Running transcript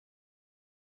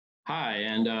Hi,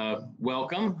 and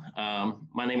welcome.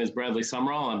 My name is Bradley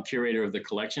Sumrall. I'm curator of the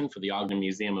collection for the Ogden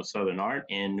Museum of Southern Art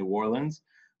in New Orleans,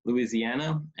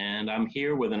 Louisiana, and I'm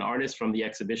here with an artist from the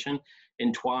exhibition,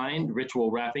 Entwined, Ritual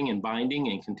Wrapping and Binding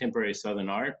in Contemporary Southern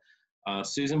Art,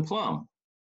 Susan Plum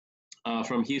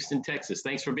from Houston, Texas.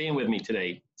 Thanks for being with me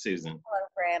today, Susan. Hello,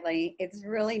 Bradley. It's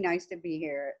really nice to be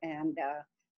here. And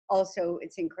also,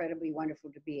 it's incredibly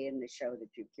wonderful to be in the show that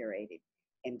you curated,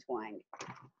 Entwined.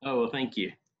 Oh, well, thank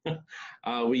you.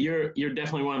 Well, you're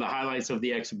definitely one of the highlights of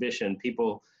the exhibition.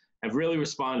 People have really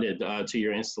responded to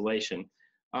your installation.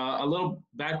 A little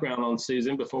background on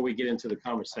Susan before we get into the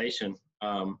conversation.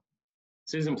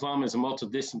 Susan Plum is a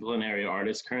multidisciplinary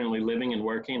artist currently living and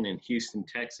working in Houston,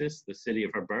 Texas, the city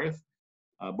of her birth.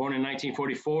 Born in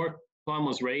 1944, Plum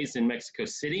was raised in Mexico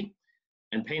City,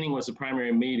 and painting was the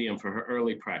primary medium for her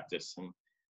early practice. And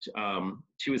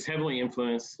she was heavily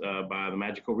influenced by the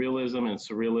Magical Realism and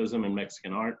Surrealism in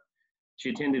Mexican art. She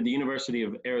attended the University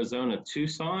of Arizona,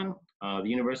 Tucson, the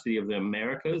University of the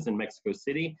Americas in Mexico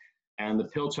City, and the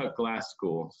Pilchuck Glass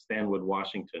School, Stanwood,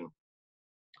 Washington.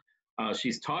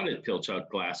 She's taught at Pilchuck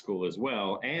Glass School as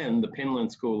well, and the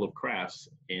Penland School of Crafts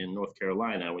in North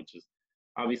Carolina, which is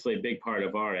obviously a big part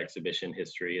of our exhibition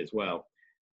history as well.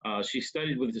 She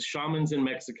studied with the shamans in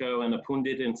Mexico and the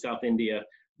Pundit in South India,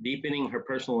 deepening her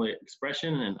personal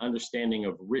expression and understanding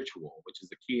of ritual, which is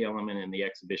a key element in the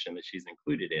exhibition that she's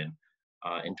included in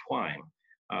Entwine.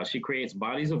 She creates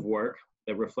bodies of work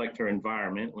that reflect her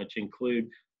environment, which include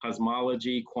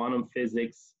cosmology, quantum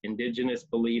physics, indigenous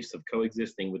beliefs of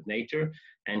coexisting with nature,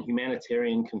 and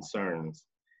humanitarian concerns.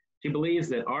 She believes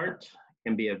that art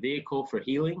can be a vehicle for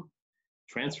healing,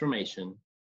 transformation,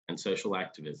 and social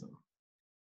activism.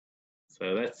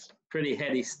 So that's pretty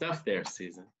heady stuff there,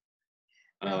 Susan.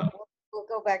 We'll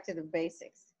go back to the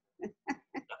basics.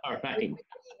 All right.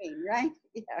 Right?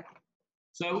 Yeah.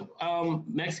 So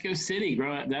Mexico City,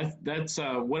 that's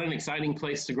what an exciting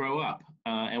place to grow up,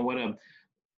 and what a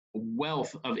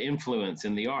wealth of influence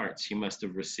in the arts you must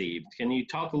have received. Can you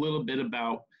talk a little bit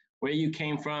about where you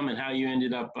came from and how you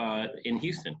ended up in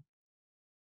Houston?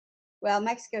 Well,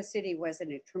 Mexico City was a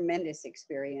tremendous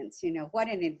experience. You know, what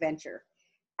an adventure.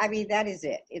 I mean, that is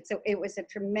it. It was a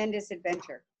tremendous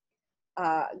adventure.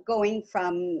 Going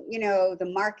from, you know, the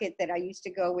market that I used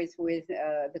to go with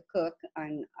the cook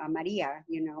on Maria,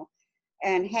 you know,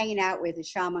 and hanging out with the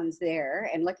shamans there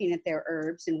and looking at their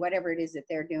herbs and whatever it is that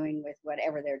they're doing with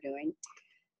whatever they're doing.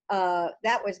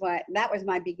 That was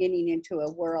my beginning into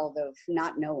a world of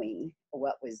not knowing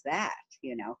what was that,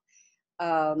 you know.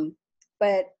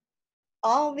 But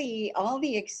all the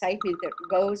excitement that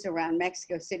goes around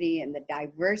Mexico City and the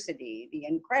diversity, the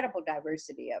incredible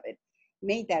diversity of it,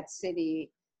 made that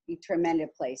city a tremendous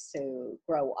place to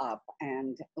grow up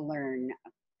and learn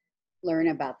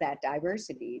about that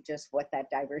diversity, just what that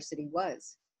diversity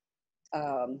was.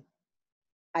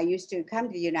 I used to come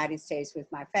to the United States with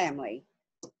my family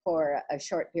for a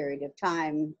short period of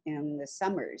time in the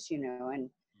summers, you know, and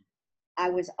I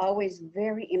was always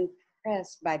very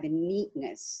impressed by the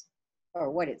neatness,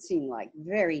 or what it seemed like,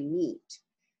 very neat.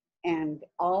 And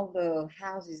all the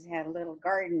houses had little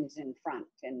gardens in front,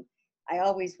 and I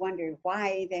always wondered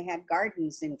why they had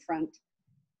gardens in front,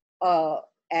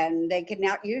 and they could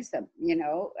not use them, you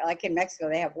know, like in Mexico,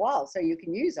 they have walls, so you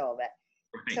can use all that.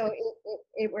 Right. So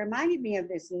it reminded me of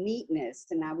this neatness,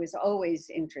 and I was always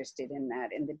interested in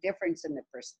that, and the difference in the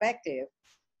perspective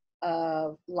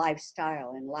of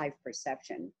lifestyle and life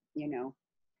perception, you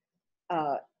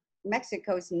know.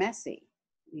 Mexico's messy,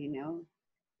 you know,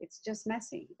 it's just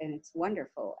messy, and it's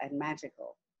wonderful and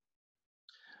magical.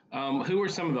 Who were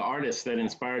some of the artists that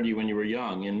inspired you when you were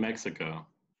young in Mexico?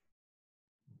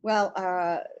 Well,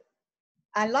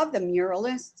 I love the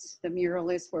muralists. The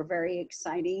muralists were very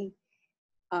exciting.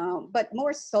 But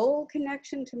more soul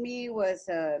connection to me was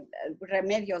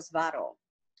Remedios Varo.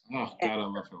 Oh, God, I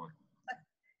love her work.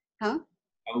 Huh?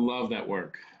 I love that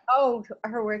work. Oh,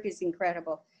 her work is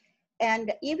incredible.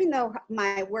 And even though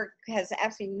my work has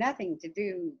absolutely nothing to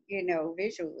do, you know,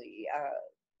 visually,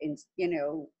 you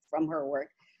know, from her work,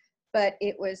 but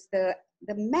it was the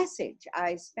message.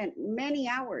 I spent many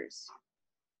hours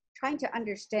trying to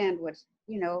understand what,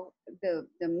 you know, the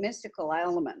mystical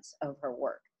elements of her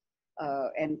work,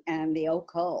 and the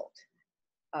occult,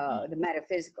 the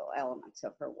metaphysical elements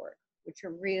of her work, which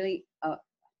are really,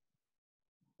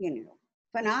 you know,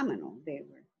 phenomenal. They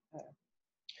were.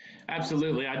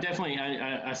 Absolutely.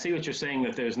 I see what you're saying,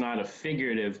 that there's not a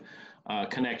figurative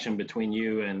connection between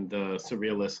you and the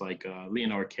surrealists like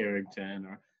Leonore Carrington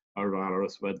or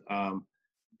Raros, but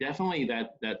definitely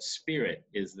that spirit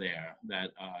is there,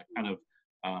 that kind of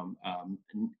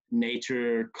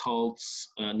nature cults,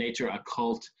 nature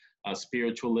occult,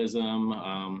 spiritualism,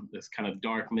 this kind of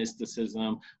dark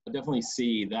mysticism. I definitely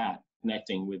see that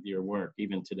connecting with your work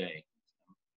even today.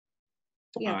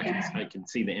 Yeah, I can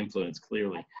see the influence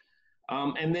clearly.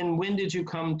 And then when did you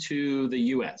come to the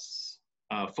US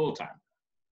full-time?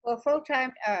 well, full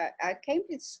time. I came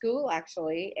to school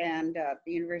actually, and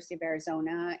the University of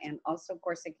Arizona, and also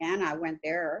Corsicana. I went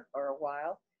there for a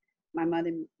while. My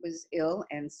mother was ill,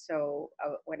 and so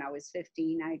when I was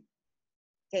 15, I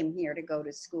came here to go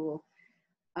to school.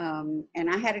 And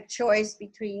I had a choice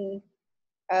between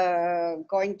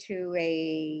going to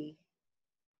a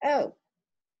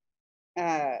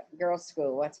girls'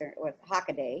 school. What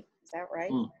Hockaday? Is that right?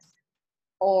 Mm.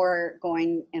 Or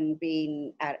going and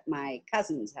being at my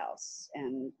cousin's house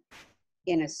and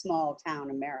in a small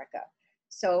town America.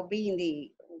 So being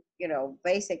the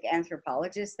basic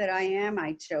anthropologist that I am,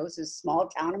 I chose a small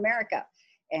town America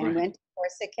and Right. went to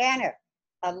Corsicana.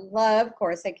 I love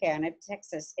Corsicana,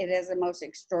 Texas. It has the most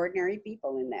extraordinary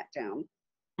people in that town.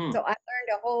 Hmm. So I learned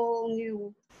a whole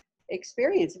new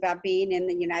experience about being in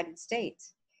the United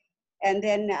States. And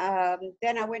then I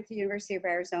went to the University of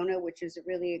Arizona, which was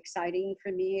really exciting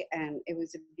for me. And it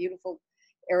was a beautiful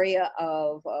area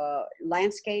of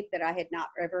landscape that I had not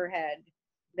ever had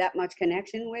that much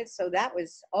connection with. So that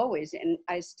was always, and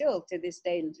I still to this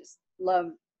day just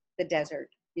love the desert,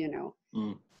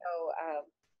 Mm. So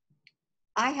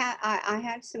I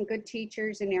had some good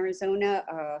teachers in Arizona,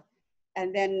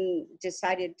 and then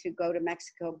decided to go to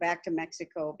Mexico, back to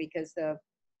Mexico, because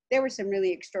there were some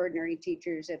really extraordinary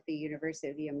teachers at the University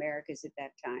of the Americas at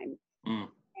that time. Mm.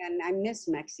 And I miss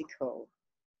Mexico.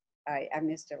 I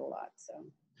missed it a lot. So.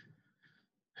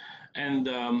 And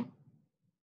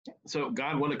so,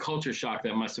 God, what a culture shock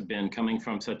that must have been, coming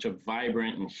from such a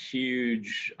vibrant and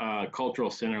huge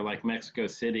cultural center like Mexico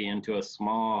City into a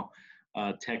small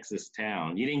Texas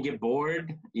town. You didn't get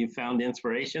bored? You found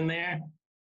inspiration there?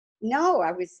 No,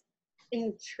 I was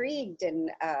intrigued and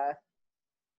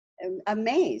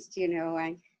amazed.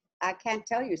 I can't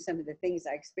tell you some of the things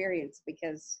I experienced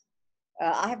because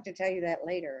I'll have to tell you that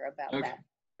later about Okay. that.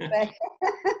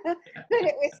 But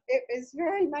it was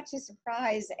very much a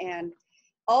surprise and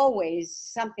always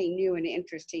something new and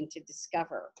interesting to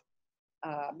discover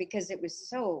because it was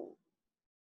so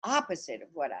opposite of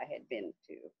what I had been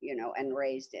to, and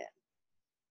raised in.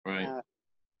 Right.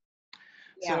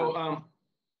 Yeah. So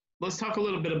let's talk a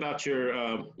little bit about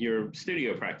your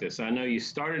studio practice. I know you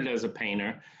started as a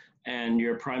painter, and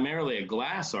you're primarily a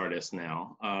glass artist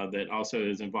now that also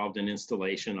is involved in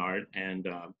installation art and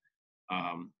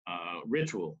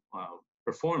ritual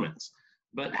performance.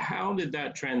 But how did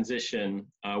that transition,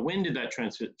 when did that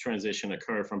transition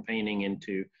occur from painting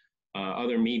into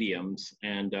other mediums,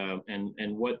 and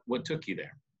what took you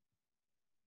there?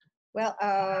 Well,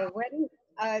 when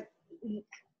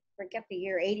forget the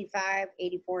year,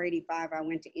 84, 85, I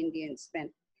went to India and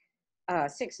spent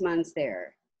 6 months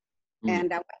there. Mm.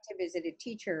 And I went to visit a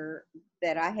teacher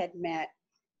that I had met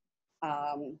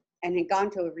and had gone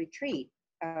to a retreat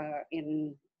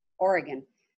in Oregon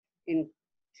in,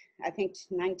 I think,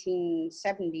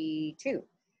 1972.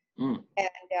 Mm. And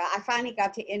I finally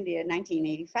got to India in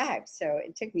 1985. So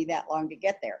it took me that long to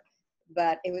get there,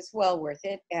 but it was well worth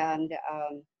it. And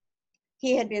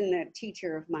he had been a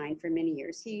teacher of mine for many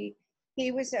years. He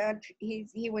was a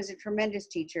tremendous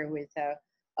teacher with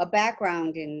a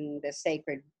background in the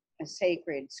sacred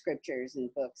scriptures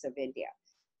and books of India,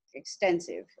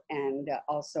 extensive, and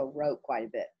also wrote quite a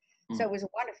bit. So it was a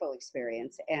wonderful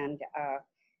experience. And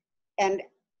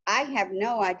I have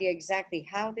no idea exactly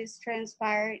how this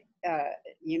transpired.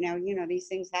 These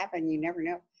things happen. You never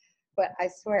know. But I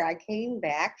swear, I came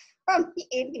back from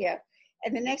India,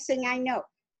 and the next thing I know,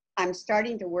 I'm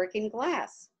starting to work in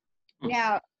glass.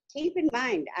 Now, keep in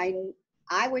mind,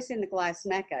 I was in the glass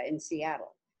mecca in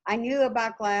Seattle. I knew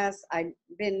about glass. I'd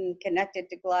been connected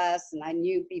to glass, and I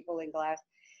knew people in glass.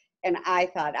 And I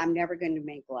thought, I'm never going to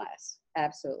make glass.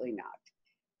 Absolutely not.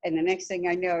 And the next thing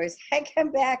I know is I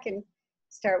come back and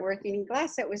start working in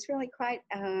glass. So it was really quite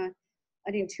an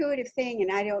intuitive thing.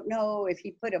 And I don't know if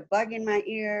he put a bug in my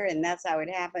ear and that's how it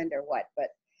happened or what.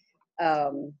 But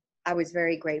I was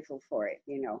very grateful for it,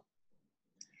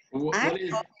 I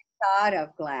always thought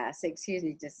of glass,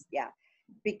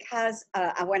 because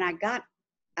when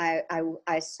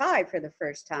I saw it for the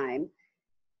first time,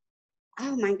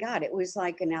 oh my God, it was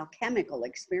like an alchemical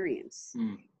experience.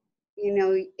 Mm.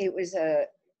 It was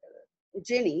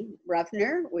Ginny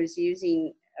Ruffner was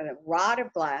using a rod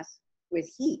of glass with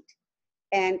heat,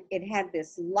 and it had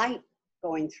this light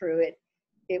going through it.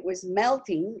 It was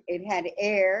melting, it had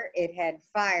air, it had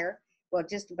fire, Well,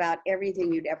 just about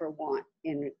everything you'd ever want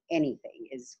in anything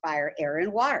is fire, air,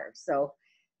 and water. So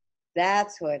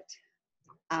that's what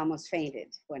I almost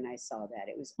fainted when I saw that.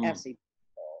 It was absolutely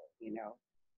beautiful, you know.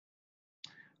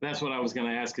 That's what I was going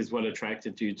to ask, is what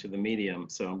attracted you to the medium.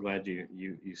 So I'm glad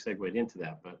you segued into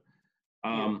that. But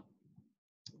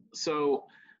so,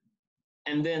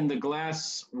 and then the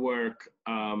glass work,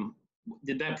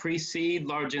 did that precede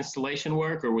large installation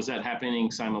work, or was that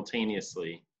happening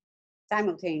simultaneously?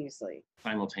 Simultaneously.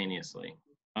 Simultaneously.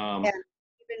 And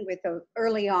even with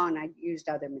early on, I used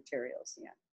other materials.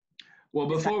 Yeah. Well,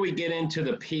 before we get into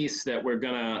the piece that we're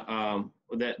gonna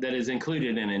that is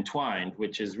included in Entwined,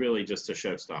 which is really just a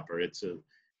showstopper.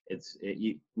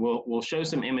 We'll show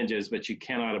some images, but you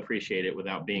cannot appreciate it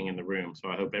without being in the room. So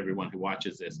I hope everyone who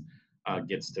watches this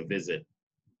gets to visit.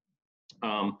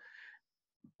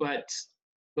 But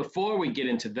before we get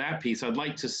into that piece, I'd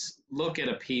like to look at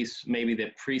a piece maybe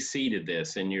that preceded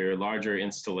this in your larger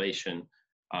installation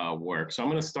work. So I'm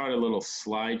going to start a little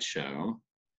slideshow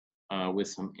with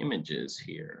some images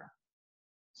here.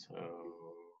 So,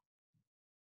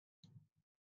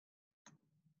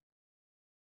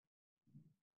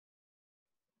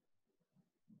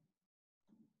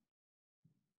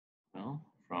 well,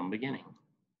 from beginning.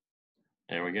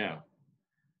 There we go.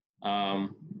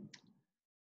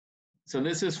 So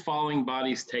this is Falling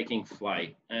Bodies Taking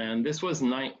Flight. And this was a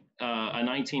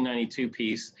 1992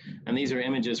 piece. And these are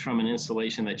images from an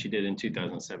installation that you did in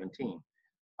 2017.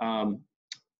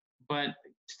 But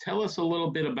tell us a little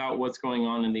bit about what's going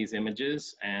on in these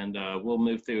images, and we'll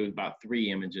move through about 3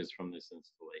 images from this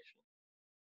installation.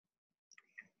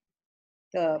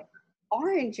 The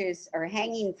oranges are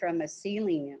hanging from a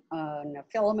ceiling on a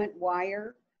filament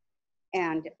wire,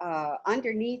 and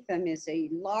underneath them is a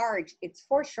large, it's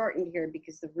foreshortened here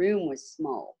because the room was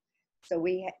small. So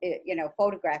you know,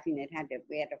 photographing it,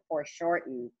 we had to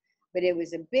foreshorten, but it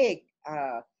was a big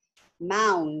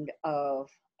mound of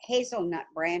hazelnut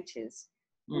branches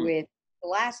with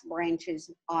glass branches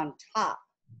on top.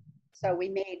 So we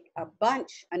made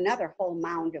another whole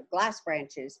mound of glass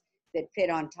branches that fit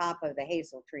on top of the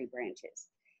hazel tree branches.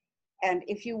 And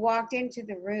if you walked into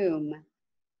the room,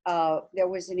 there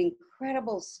was an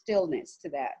incredible stillness to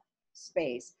that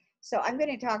space. So I'm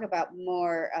going to talk about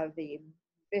more of the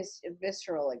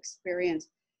visceral experience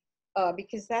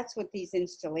because that's what these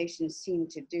installations seem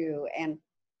to do. And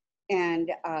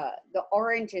the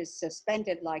oranges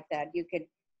suspended like that,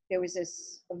 there was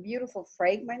a beautiful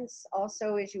fragrance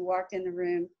also as you walked in the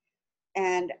room.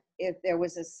 And if there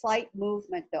was a slight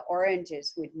movement, the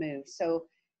oranges would move. So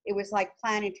it was like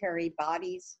planetary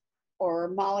bodies or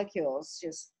molecules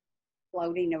just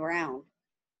floating around.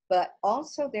 But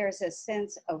also there's a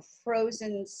sense of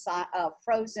frozen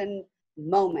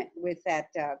moment with that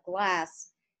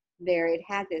glass there. It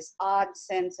had this odd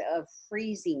sense of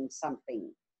freezing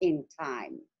something in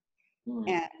time.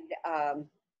 And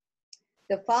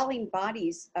the falling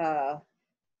bodies,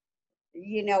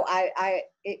 you know,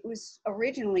 it was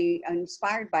originally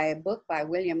inspired by a book by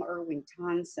William Irwin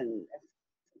Thompson,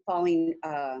 Falling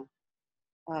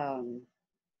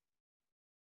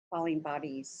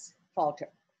Bodies Fall to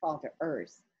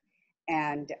Earth.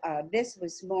 And this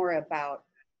was more about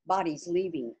bodies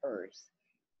leaving Earth.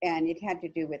 And it had to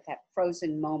do with that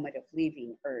frozen moment of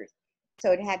leaving Earth.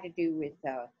 So it had to do with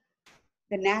the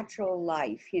natural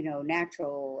life, you know,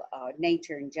 natural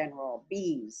nature in general,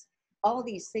 bees, all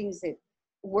these things that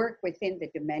work within the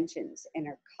dimensions and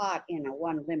are caught in a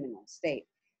one liminal state.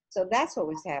 So that's what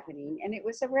was happening. And it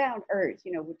was around Earth.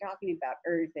 You know, we're talking about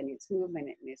Earth and its movement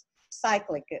and its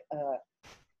cyclic,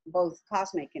 both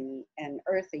cosmic and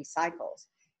earthly cycles.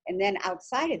 And then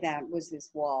outside of that was this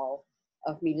wall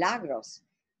of Milagros.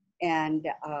 And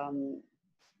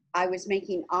I was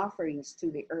making offerings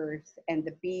to the earth, and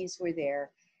the bees were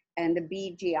there, and the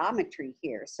bee geometry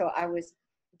here. So I was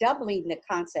doubling the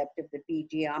concept of the bee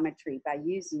geometry by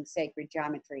using sacred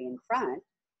geometry in front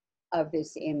of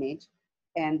this image,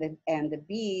 and the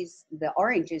bees, the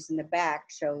oranges in the back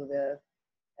show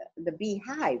the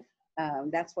beehive.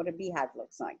 That's what a beehive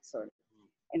looks like, sort of.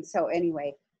 And so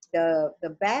anyway,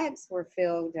 the bags were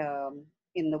filled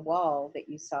in the wall that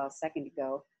you saw a second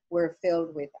ago were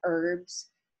filled with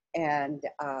herbs and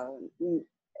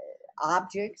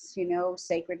objects, you know,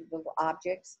 sacred little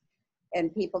objects,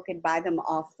 and people could buy them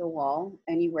off the wall,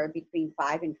 anywhere between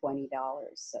 $5 and $20,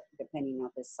 depending on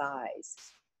the size.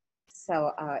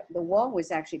 So the wall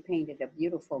was actually painted a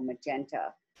beautiful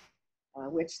magenta,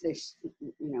 which this,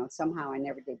 you know, somehow I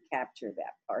never did capture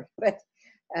that part, but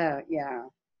yeah.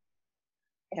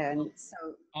 And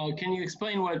so, can you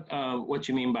explain what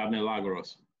you mean by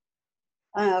Milagros?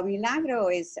 Milagro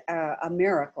is a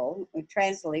miracle. The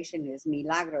translation is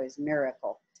milagro is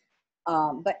miracle.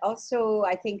 But also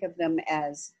I think of them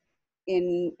as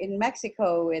in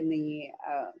Mexico, in the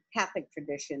Catholic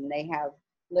tradition, they have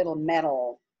little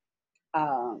metal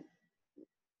uh,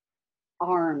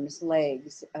 arms,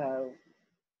 legs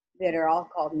that are all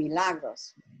called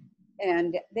milagros.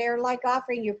 And they're like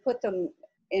offering, you put them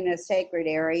in a sacred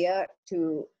area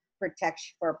to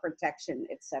for protection,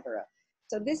 etc.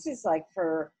 So this is like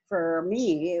for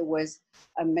me, it was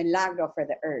a milagro for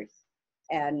the earth.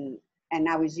 And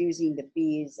I was using the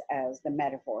bees as the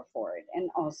metaphor for it. And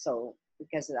also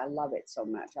because I love it so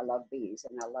much. I love bees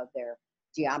and I love their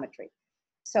geometry.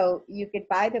 So you could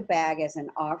buy the bag as an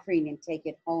offering and take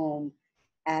it home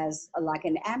as like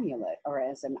an amulet or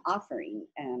as an offering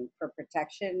and for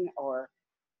protection or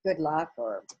good luck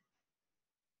or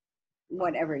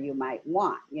whatever you might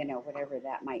want, you know, whatever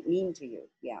that might mean to you.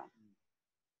 Yeah.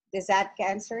 Does that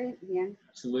answer it? Yeah.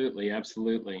 Absolutely,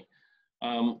 absolutely.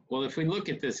 Well, if we look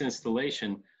at this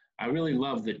installation, I really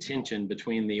love the tension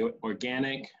between the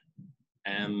organic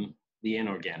and the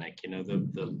inorganic, you know,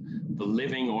 the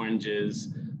living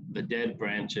oranges, the dead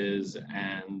branches,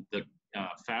 and the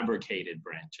fabricated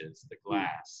branches, the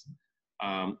glass.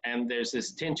 And there's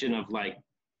this tension of like,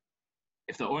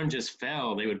 if the oranges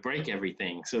fell, they would break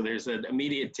everything. So there's an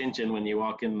immediate tension when you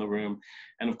walk in the room.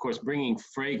 And of course, bringing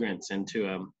fragrance into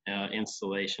an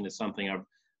installation is something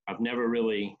I've never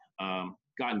really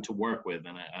gotten to work with,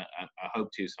 and I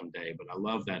hope to someday. But I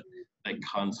love that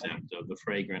concept of the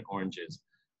fragrant oranges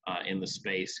in the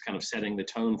space, kind of setting the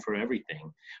tone for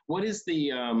everything. What is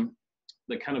the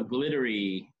kind of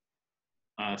glittery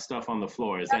stuff on the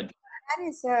floor? Is that?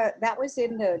 That was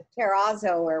in the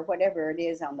terrazzo or whatever it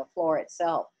is on the floor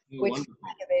itself, which kind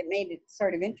of, it made it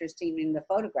sort of interesting in the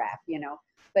photograph, you know.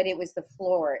 But it was the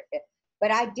floor.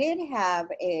 But I did have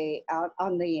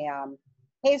on the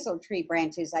hazel tree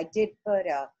branches, I did put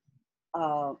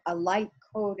a light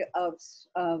coat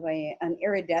of an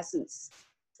iridescence,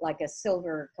 like a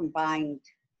silver combined,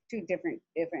 two different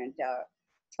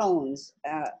tones,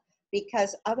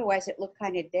 because otherwise it looked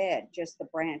kind of dead, just the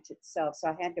branch itself. So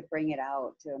I had to bring it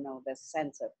out to know the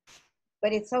sense of.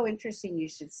 But it's so interesting you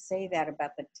should say that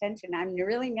about the tension. I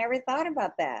really never thought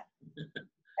about that.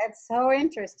 That's so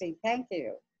interesting. Thank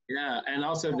you. Yeah, and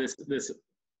also this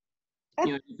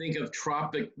you know, you think of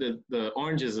the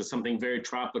oranges as something very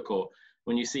tropical.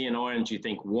 When you see an orange, you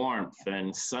think warmth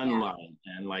and sunlight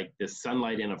and like this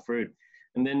sunlight in a fruit.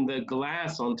 And then the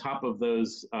glass on top of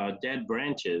those dead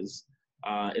branches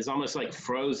is almost like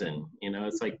frozen, you know,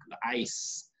 it's like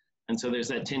ice. And so there's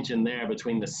that tension there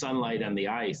between the sunlight and the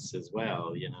ice as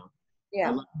well, you know.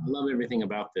 Yeah. I love everything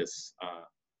about this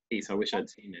piece. I wish I'd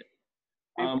seen it.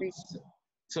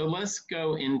 So let's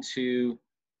go into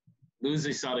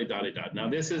Luzi Solidaridad. Now,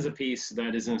 this is a piece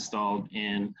that is installed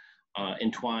in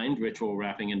Entwined, ritual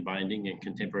wrapping and binding in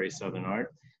contemporary Southern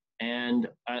art. And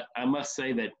I must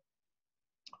say that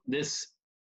this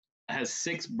has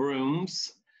 6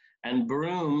 brooms, and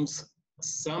brooms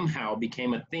somehow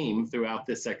became a theme throughout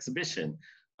this exhibition.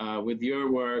 With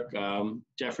your work,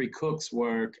 Jeffrey Cook's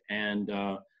work, and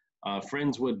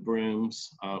Friendswood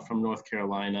brooms from North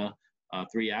Carolina,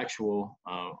 3 actual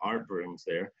art brooms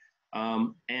there.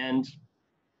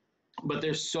 But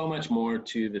there's so much more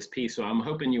to this piece. So I'm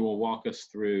hoping you will walk us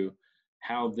through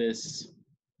how this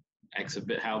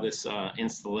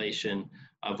installation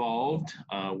evolved,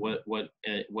 what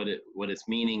its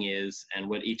meaning is, and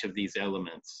what each of these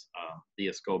elements, the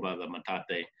escoba, the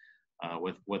matate,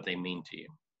 what they mean to you.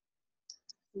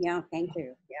 Yeah, thank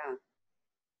you.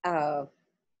 Yeah.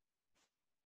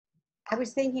 I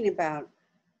was thinking about,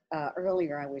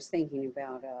 earlier, I was thinking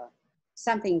about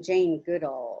something Jane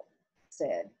Goodall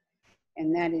said,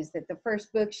 and that is that the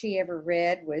first book she ever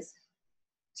read was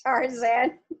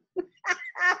Tarzan.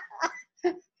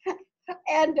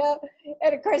 and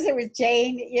of course it was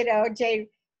Jane, you know, Jane,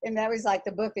 and that was like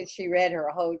the book that she read her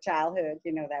whole childhood,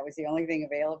 you know, that was the only thing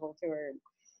available to her.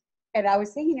 And I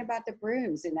was thinking about the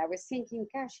brooms, and I was thinking,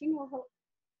 gosh, you know,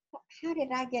 how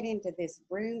did I get into this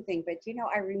broom thing? But, you know,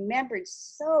 I remembered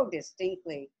so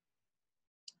distinctly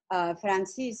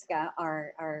Francisca,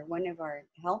 our one of our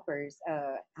helpers,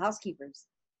 housekeepers,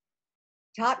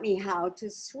 taught me how to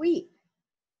sweep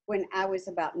when I was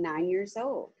about 9 years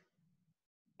old.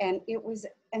 And it was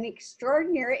an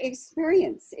extraordinary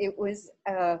experience. It was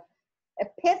an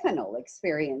epiphanal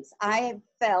experience. I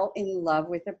fell in love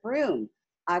with a broom.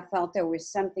 I felt there was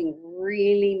something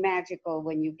really magical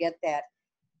when you get that,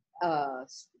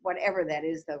 whatever that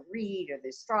is, the reed or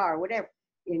the straw or whatever,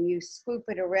 and you swoop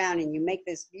it around and you make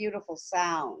this beautiful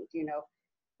sound, you know.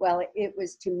 Well, it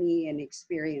was to me an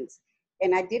experience.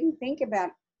 And I didn't think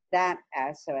about that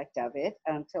aspect of it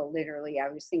until literally I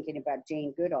was thinking about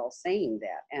Jane Goodall saying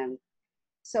that. And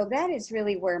so that is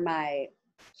really where my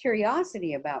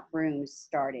curiosity about brooms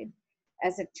started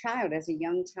as a child, as a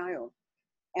young child.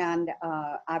 And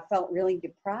I felt really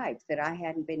deprived that I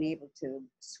hadn't been able to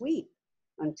sweep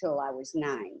until I was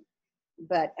 9.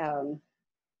 But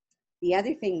the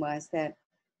other thing was that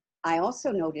I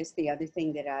also noticed the other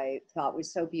thing that I thought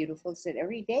was so beautiful is that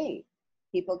every day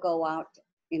people go out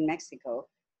in Mexico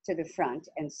to the front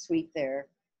and sweep the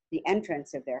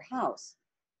entrance of their house,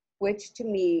 which to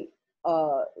me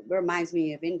reminds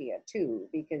me of India too,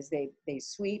 because they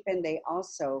sweep and they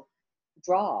also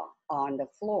draw on the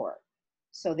floor.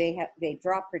 So they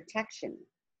draw protection.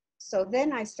 So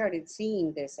then I started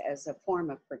seeing this as a form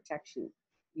of protection.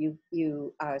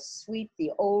 You sweep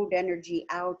the old energy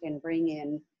out and bring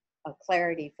in a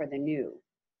clarity for the new.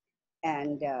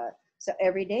 And so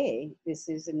every day, this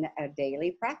is a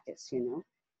daily practice, you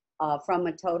know, from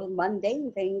a total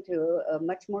mundane thing to a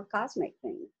much more cosmic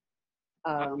thing.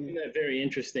 I find that very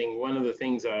interesting. One of the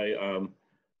things I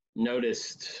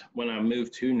noticed when I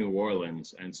moved to New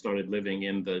Orleans and started living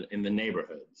in the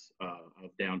neighborhoods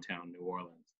of downtown New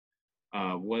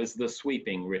Orleans was the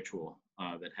sweeping ritual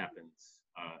that happens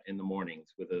in the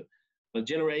mornings with a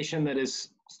generation that is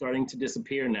starting to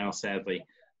disappear now, sadly.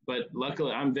 But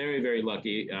luckily, I'm very, very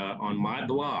lucky on my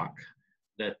block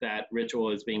that ritual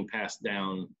is being passed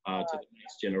down to the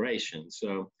next generation.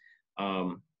 So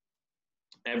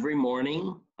every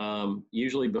morning,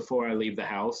 usually before I leave the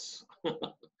house,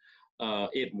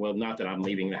 well, not that I'm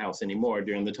leaving the house anymore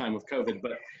during the time of COVID,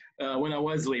 but when I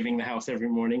was leaving the house every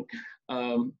morning,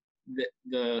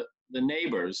 the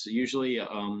neighbors, usually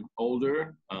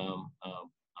older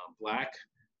Black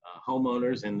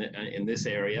homeowners in this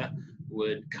area,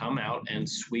 would come out and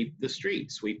sweep the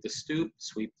street, sweep the stoop,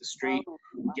 sweep the street,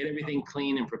 get everything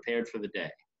clean and prepared for the day.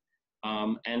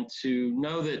 And to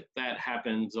know that that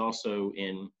happens also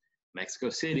in Mexico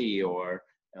City or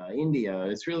India,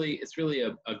 it's really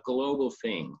a global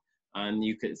thing. And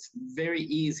it's very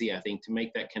easy, I think, to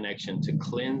make that connection to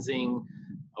cleansing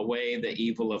away the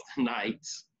evil of the night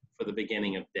for the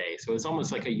beginning of day. So it's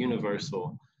almost like a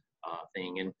universal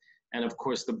thing. And of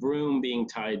course, the broom being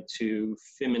tied to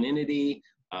femininity,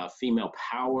 female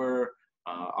power,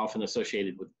 often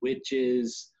associated with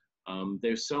witches.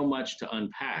 There's so much to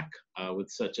unpack with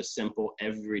such a simple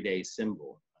everyday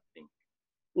symbol, I think.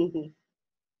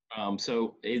 Mm-hmm.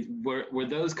 So were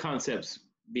those concepts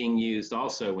being used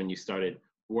also when you started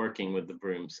working with the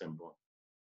broom symbol?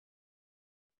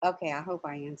 Okay, I hope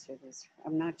I answer this.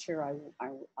 I'm not sure I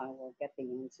will get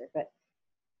the answer, but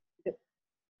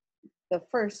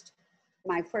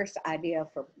my first idea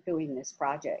for doing this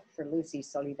project for Lucy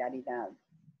Solidaridad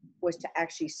was to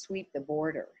actually sweep the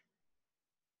border.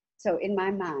 So in my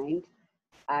mind,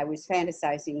 I was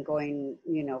fantasizing going,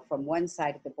 you know, from one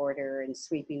side of the border and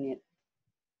sweeping it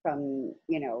from,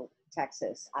 you know,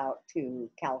 Texas out to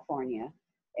California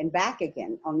and back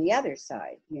again on the other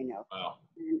side, you know. Wow.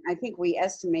 And I think we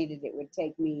estimated it would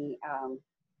take me,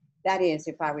 that is,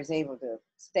 if I was able to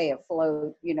stay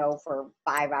afloat, you know, for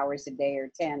 5 hours a day or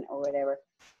 10 or whatever,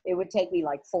 it would take me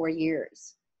like 4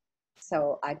 years.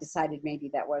 So I decided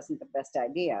maybe that wasn't the best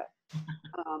idea.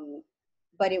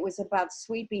 But it was about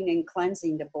sweeping and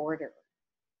cleansing the border,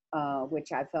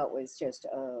 which I felt was just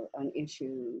an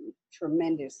issue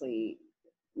tremendously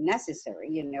necessary,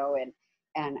 you know,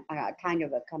 and kind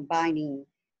of a combining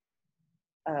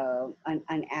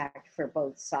an act for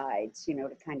both sides, you know,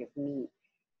 to kind of meet.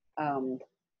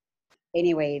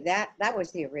 Anyway, that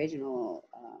was the original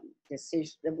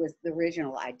decision. That was the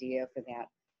original idea for that.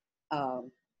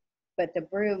 But the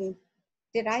broom,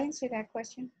 did I answer that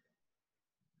question?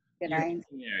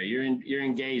 You're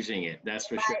engaging it. That's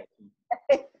for sure.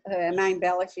 Am I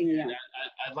embellishing? Yeah.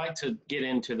 I'd like to get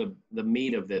into the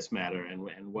meat of this matter and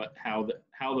how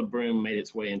the broom made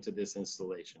its way into this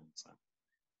installation.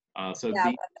 So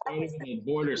the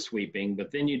border sweeping,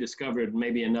 but then you discovered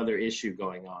maybe another issue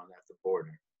going on at the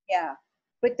border. Yeah,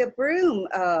 but the broom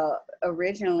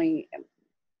originally,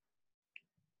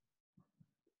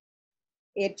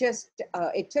 it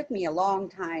took me a long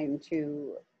time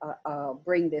to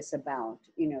bring this about,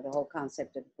 you know, the whole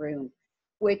concept of the broom,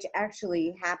 which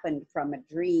actually happened from a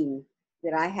dream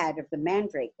that I had of the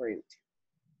mandrake root.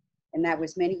 And that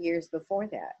was many years before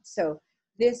that. So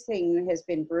this thing has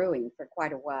been brewing for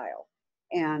quite a while.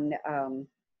 And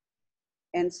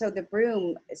so the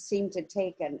broom seemed to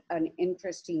take an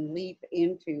interesting leap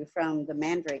from the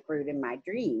mandrake root in my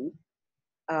dream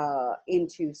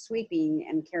into sweeping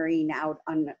and carrying out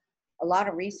on a lot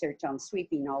of research on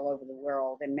sweeping all over the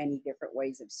world and many different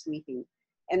ways of sweeping.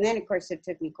 And then, of course, it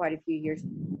took me quite a few years,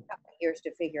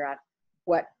 to figure out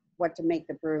what to make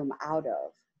the broom out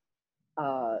of,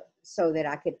 so that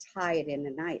I could tie it in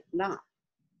a knot.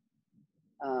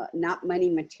 Not many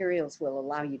materials will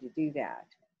allow you to do that.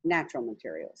 Natural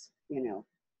materials, you know,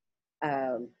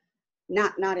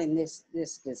 not in this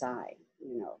design,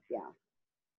 you know. Yeah.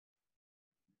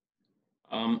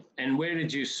 And where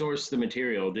did you source the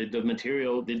material? Did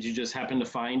you just happen to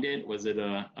find it? Was it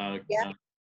Yeah,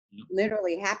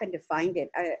 literally happened to find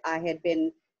it.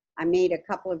 I made a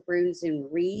couple of brooms in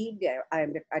reed. I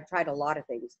tried a lot of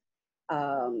things.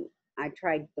 I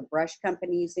tried the brush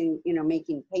companies and, you know,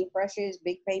 making paintbrushes,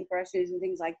 big paintbrushes and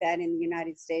things like that in the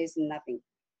United States, and nothing.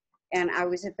 And I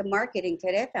was at the market in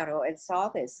Querétaro and saw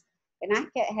this. And I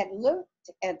had looked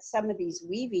at some of these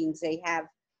weavings they have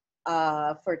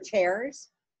for chairs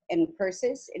and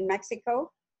purses in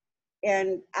Mexico.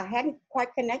 And I hadn't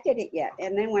quite connected it yet.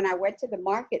 And then when I went to the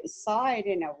market and saw it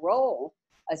in a roll,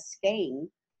 a skein,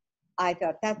 I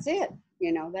thought, that's it.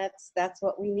 You know, that's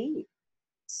what we need.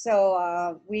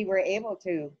 So we were able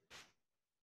to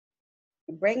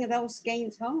bring those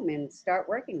skeins home and start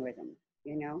working with them,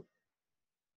 you know.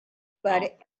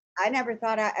 But I never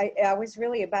thought I was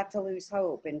really about to lose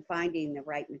hope in finding the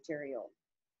right material.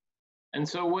 And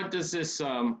so what does this, you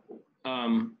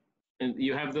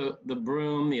have the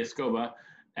broom, the escoba,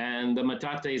 and the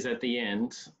metates at the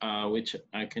end, which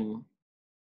I can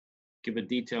give a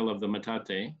detail of the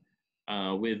metate,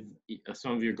 with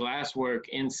some of your glass work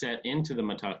inset into the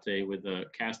metate with the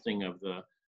casting of the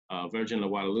Virgin of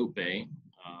Guadalupe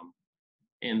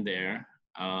in there.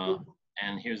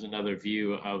 And here's another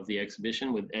view of the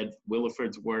exhibition with Ed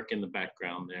Williford's work in the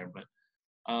background there. But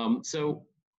so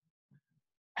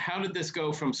how did this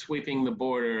go from sweeping the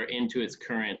border into its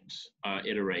current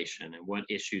iteration, and what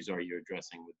issues are you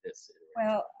addressing with this iteration?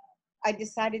 Well, I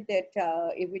decided that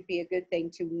it would be a good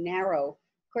thing to narrow.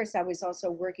 Of course, I was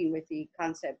also working with the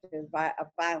concept of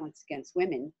violence against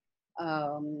women,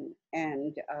 and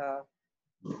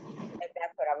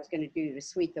that's what I was going to do, to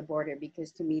sweep the border,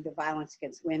 because to me the violence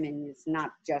against women is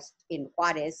not just in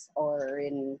Juarez or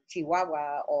in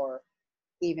Chihuahua or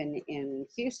even in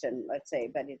Houston, let's say,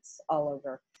 but it's all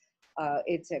over.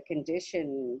 It's a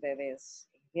condition that has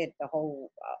hit the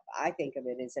whole, I think of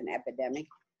it as an epidemic.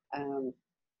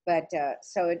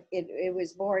 So it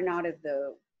was born out of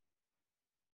the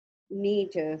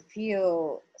need to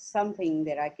feel something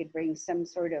that I could bring some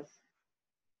sort of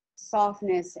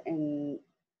softness and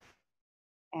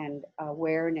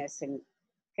awareness and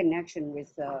connection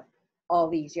with all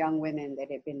these young women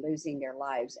that have been losing their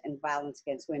lives, and violence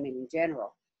against women in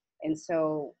general. And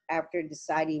so after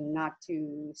deciding not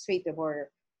to sweep the border,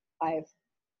 I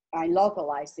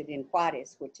localized it in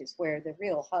Juarez, which is where the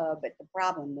real hub, but the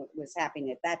problem was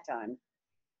happening at that time.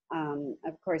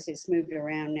 Of course, it's moved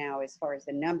around now as far as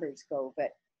the numbers go,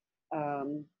 but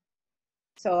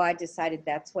so I decided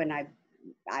that's when I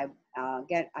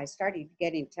started to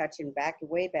get in touch, and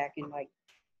way back in like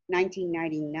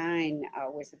 1999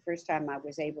 was the first time I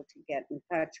was able to get in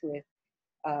touch with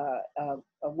a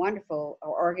wonderful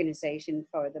organization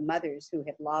for the mothers who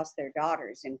had lost their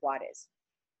daughters in Juarez.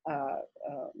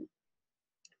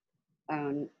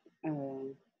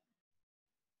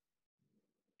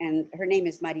 And her name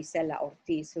is Marisela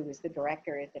Ortiz, who was the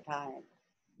director at the time.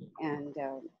 And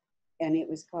it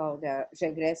was called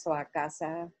Regreso a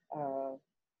Casa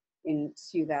in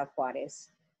Ciudad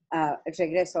Juarez.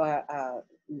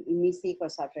 Mis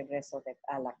hijos al regreso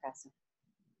a la casa.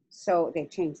 So they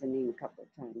changed the name a couple of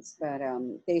times, but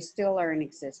they still are in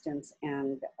existence.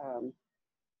 And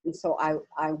so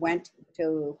I went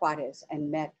to Juarez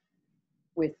and met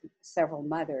with several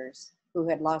mothers who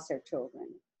had lost their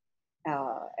children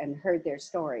and heard their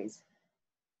stories.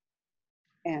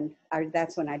 And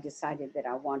that's when I decided that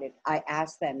I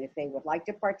asked them if they would like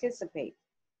to participate.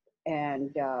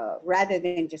 And rather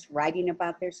than just writing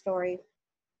about their story,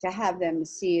 to have them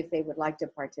see if they would like to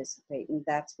participate. And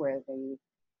that's where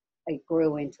it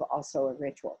grew into also a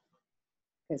ritual,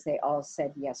 because they all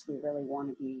said, yes, we really want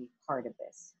to be part of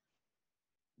this.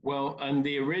 Well, on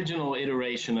the original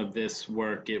iteration of this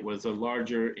work, it was a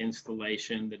larger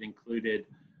installation that included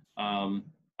a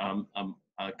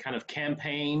kind of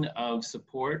campaign of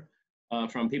support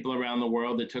from people around the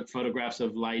world that took photographs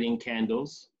of lighting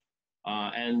candles.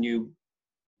 And you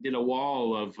did a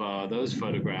wall of those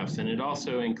photographs, and it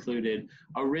also included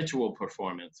a ritual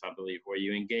performance, I believe, where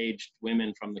you engaged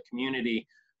women from the community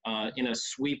in a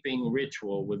sweeping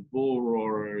ritual with bull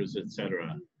roarers,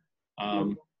 etc.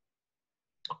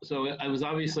 So it was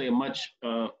obviously a much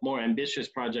more ambitious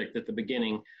project at the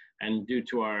beginning, and due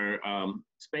to our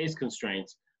space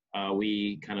constraints,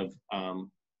 we kind of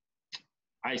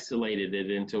isolated it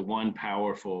into one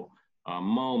powerful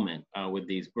moment with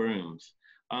these brooms.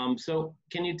 So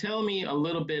can you tell me a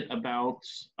little bit about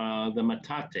the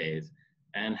metates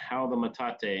and how the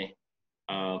metate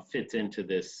fits into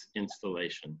this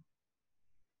installation?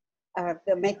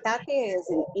 The metate is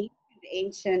an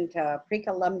ancient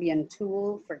pre-Columbian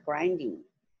tool for grinding.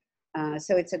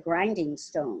 So it's a grinding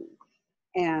stone,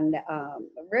 and a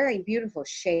very beautiful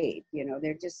shape. You know,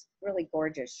 they're just really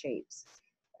gorgeous shapes.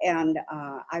 And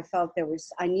I felt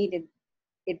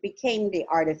it became the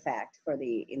artifact for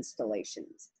the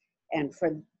installations, and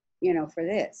for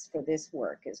this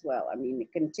work as well. I mean,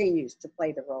 it continues to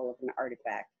play the role of an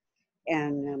artifact,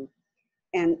 and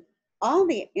all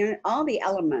the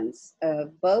elements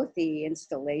of both the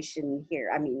installation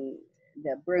here, I mean,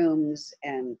 the brooms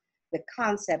and the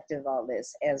concept of all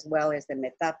this, as well as the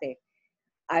metate,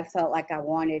 I felt like I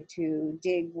wanted to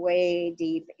dig way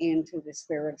deep into the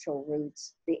spiritual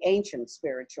roots, the ancient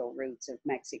spiritual roots of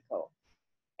Mexico.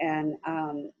 And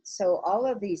so all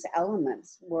of these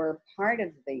elements were part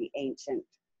of the ancient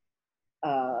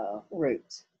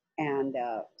roots and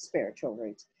spiritual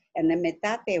roots. And the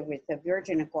metate with the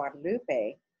Virgin of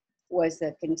Guadalupe was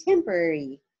the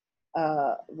contemporary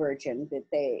Virgin that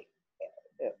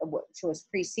which was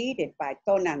preceded by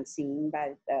Tonantzin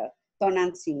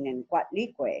and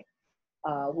Coatlicue,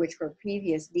 which were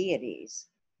previous deities,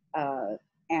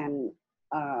 and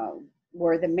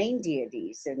were the main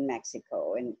deities in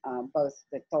Mexico, and both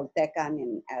the Toltecan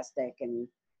and Aztec, and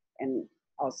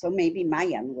also maybe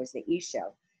Mayan was the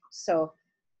Ixchel. So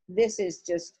this is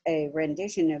just a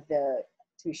rendition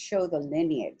to show the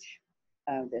lineage,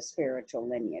 the spiritual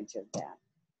lineage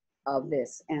of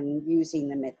this, and using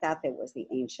the metate was the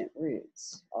ancient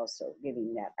roots, also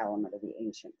giving that element of the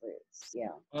ancient roots. Yeah.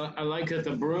 I like that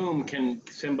the broom can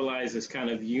symbolize this kind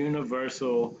of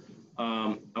universal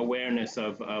awareness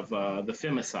of the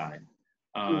femicide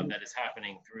that is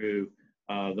happening through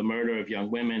the murder of young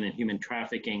women and human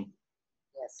trafficking.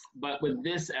 Yes. But with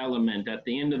this element at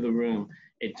the end of the room,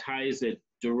 it ties it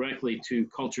directly to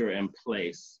culture and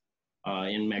place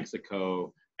in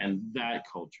Mexico and that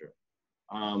culture.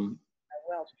 I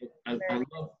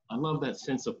love that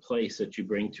sense of place that you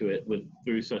bring to it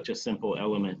through such a simple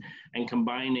element, and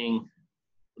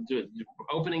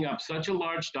opening up such a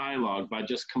large dialogue by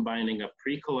just combining a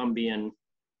pre-Columbian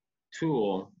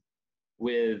tool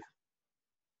with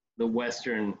the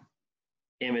Western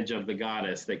image of the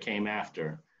goddess that came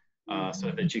after, so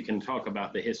that you can talk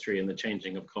about the history and the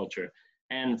changing of culture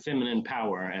and feminine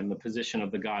power and the position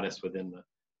of the goddess within the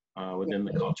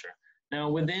culture. Now,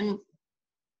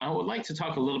 I would like to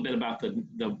talk a little bit about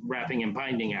the wrapping and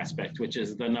binding aspect, which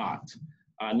is the knot.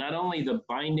 Not only the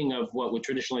binding of what would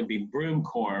traditionally be broom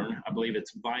corn, I believe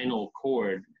it's vinyl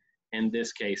cord in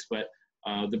this case, but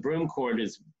the broom cord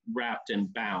is wrapped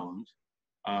and bound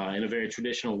in a very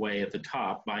traditional way at the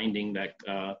top, binding that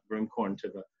broom corn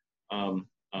to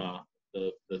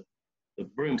the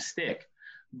broom stick.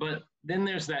 But then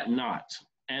there's that knot.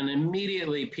 And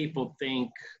immediately people think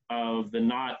of the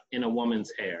knot in a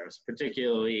woman's hair,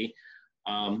 particularly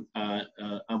a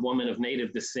woman of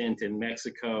native descent in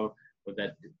Mexico with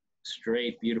that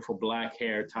straight, beautiful black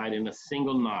hair tied in a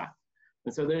single knot.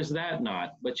 And so there's that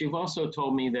knot. But you've also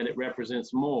told me that it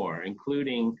represents more,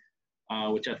 including,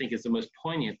 which I think is the most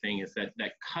poignant thing, is that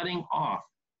cutting off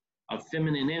of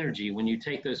feminine energy when you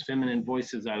take those feminine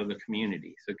voices out of the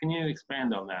community. So can you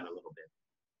expand on that a little bit?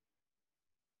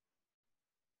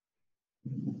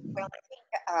 Well,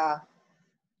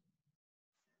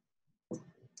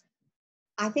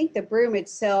 I think the broom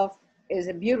itself is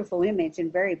a beautiful image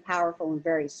and very powerful and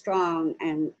very strong,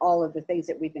 and all of the things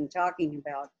that we've been talking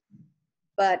about.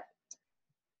 But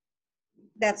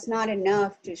that's not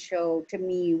enough to show to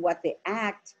me what the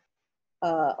act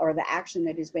or the action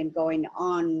that has been going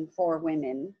on for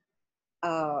women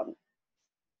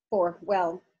for,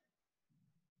 well,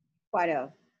 quite a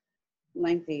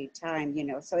lengthy time, you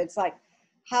know. So it's like,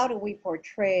 how do we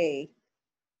portray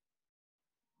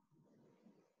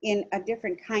in a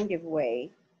different kind of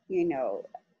way, you know,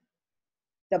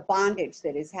 the bondage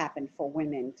that has happened for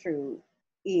women through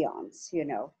eons, you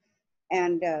know.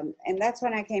 And that's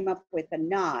when I came up with the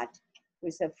knot.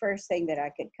 Was the first thing that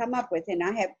I could come up with. And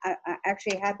I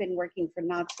actually have been working for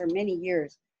knots for many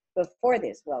years before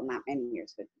this. Well, not many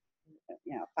years, but,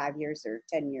 you know, 5 years or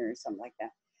 10 years, something like that.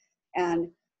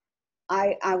 And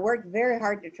I worked very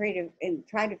hard to try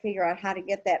to figure out how to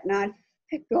get that knot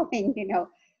going, you know,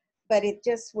 but it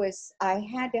just was, I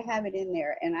had to have it in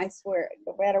there. And I swear,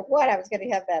 no matter what, I was going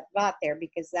to have that knot there,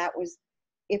 because that was,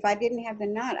 if I didn't have the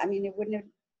knot, I mean, it wouldn't have,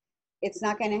 it's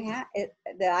not going to have,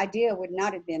 the idea would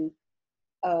not have been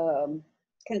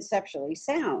conceptually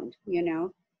sound, you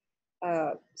know.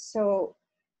 So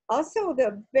also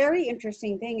the very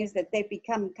interesting thing is that they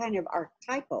become kind of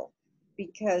archetypal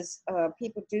because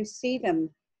people do see them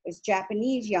as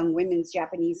Japanese young women's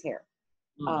Japanese hair.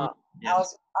 Hmm. Uh,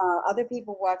 Yes. Other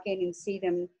people walk in and see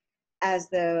them as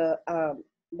the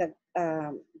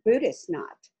Buddhist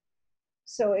knot.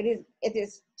 So it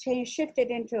is changed,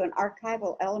 shifted into an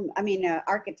archival element. I mean,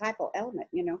 archetypal element,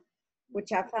 you know,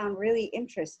 which I found really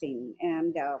interesting.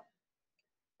 And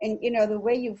you know, the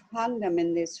way you've hung them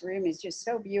in this room is just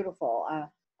so beautiful.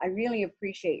 I really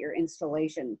appreciate your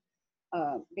installation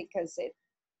because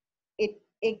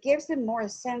it gives them more a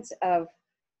sense of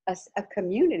a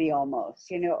community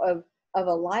almost, you know, of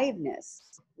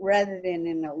aliveness rather than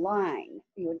in a line,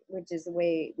 which is the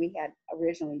way we had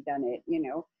originally done it, you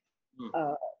know.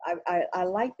 Mm. I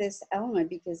like this element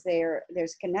because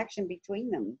there's connection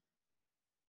between them.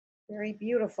 Very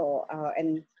beautiful.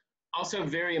 And Also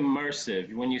very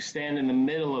immersive. When you stand in the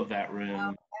middle of that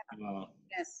room,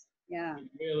 yes, yeah. it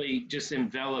really just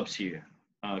envelops you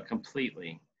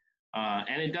completely.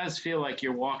 And it does feel like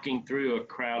you're walking through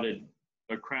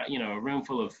you know, a room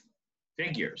full of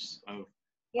figures.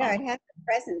 Yeah, it has the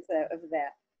presence of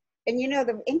that. And you know,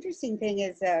 the interesting thing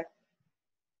is, I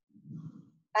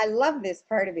love this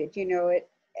part of it. You know,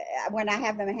 when I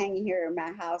have them hanging here in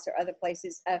my house or other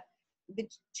places, the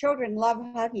children love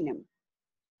hugging them.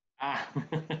 Ah.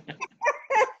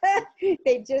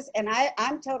 They just, and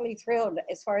I'm totally thrilled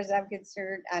as far as I'm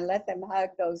concerned. I let them hug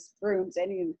those rooms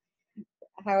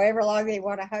however long they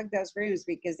want to hug those rooms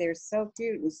because they're so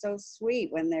cute and so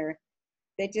sweet when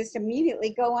they just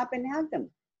immediately go up and hug them.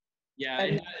 Yeah,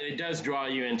 it does draw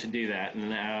you in to do that.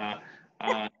 And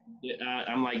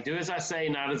I'm like, do as I say,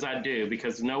 not as I do,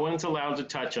 because no one's allowed to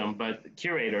touch them, but the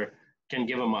curator can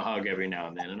give them a hug every now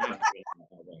and then. And I've given them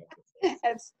a hug.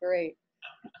 That's great.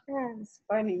 Yeah, it's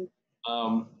funny.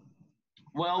 Um,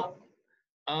 well,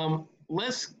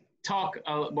 let's talk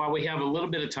while we have a little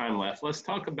bit of time left. Let's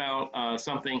talk about a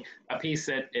piece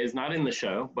that is not in the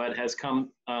show, but has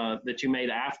come that you made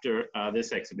after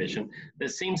this exhibition that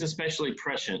seems especially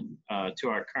prescient to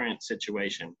our current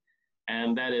situation,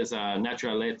 and that is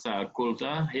Naturaleza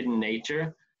Oculta, Hidden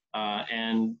Nature,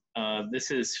 and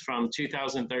this is from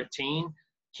 2013.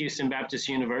 Houston Baptist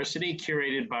University,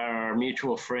 curated by our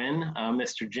mutual friend,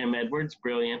 Mr. Jim Edwards,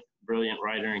 brilliant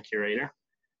writer and curator.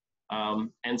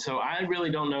 And so I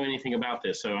really don't know anything about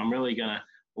this, so I'm really gonna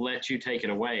let you take it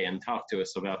away and talk to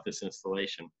us about this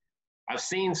installation. I've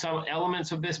seen some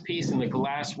elements of this piece and the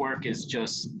glass work is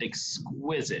just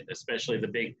exquisite, especially the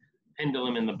big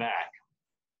pendulum in the back.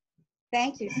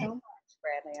 Thank you so much,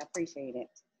 Bradley. I appreciate it.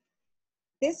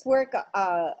 This work,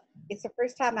 it's the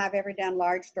first time I've ever done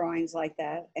large drawings like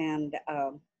that. And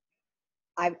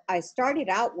I started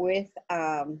out with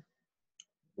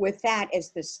that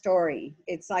as the story.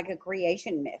 It's like a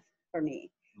creation myth for me.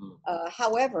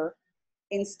 However,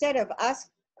 instead of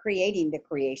us creating the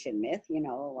creation myth, you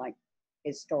know, like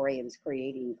historians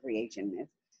creating creation myth,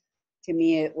 to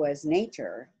me it was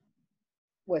nature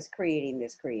was creating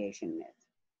this creation myth.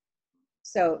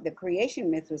 So the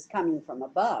creation myth was coming from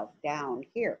above down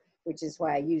here, which is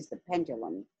why I use the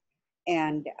pendulum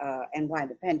and why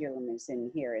the pendulum is in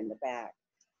here in the back.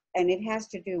 And it has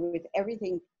to do with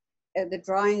everything. The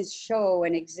drawings show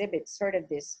and exhibit sort of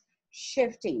this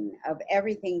shifting of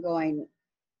everything going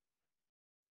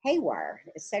haywire,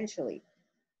 essentially,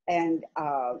 and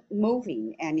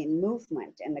moving and in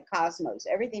movement and the cosmos.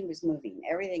 Everything was moving,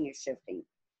 everything is shifting.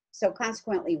 So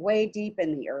consequently, way deep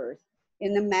in the earth,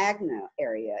 in the magma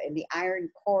area, in the iron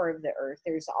core of the earth,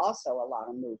 there's also a lot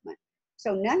of movement.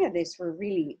 So none of this are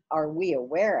we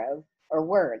aware of, or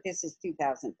were. This is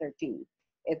 2013.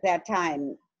 At that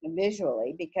time,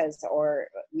 visually, or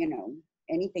you know,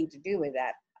 anything to do with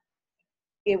that.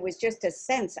 It was just a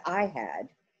sense I had.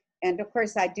 And of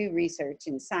course, I do research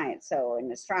in science. So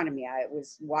in astronomy, I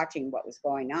was watching what was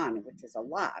going on, which was a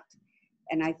lot.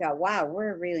 And I thought, wow,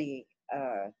 we're really,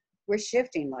 we're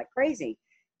shifting like crazy.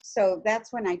 So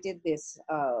that's when I did this.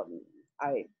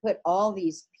 I put all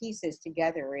these pieces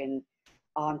together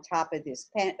on top of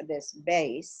this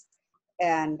base.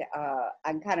 And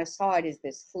I kind of saw it as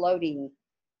this floating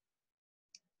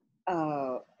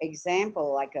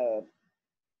example, like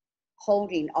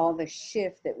holding all the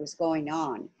shift that was going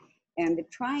on. And the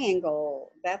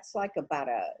triangle, that's like about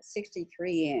a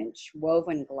 63-inch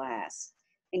woven glass.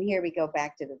 And here we go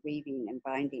back to the weaving and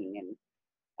binding, and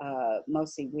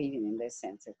mostly weaving in this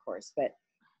sense, of course. But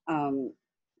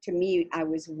to me, I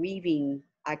was weaving,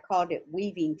 I called it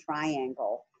weaving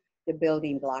triangle, the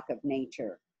building block of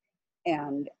nature.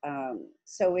 And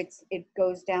so it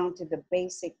goes down to the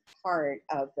basic part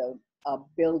of a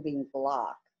building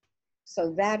block.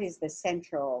 So that is the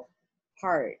central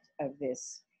part of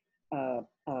this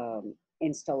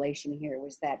installation here,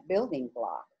 was that building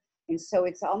block. And so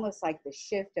it's almost like the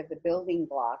shift of the building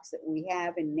blocks that we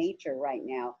have in nature right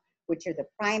now, which are the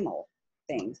primal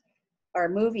things, are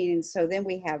moving. And so then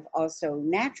we have also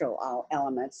natural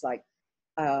elements like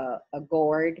a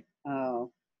gourd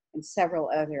and several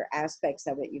other aspects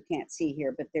of it you can't see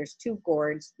here, but there's two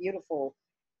gourds, beautiful,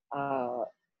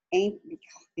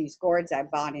 these gourds I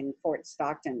bought in Fort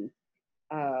Stockton.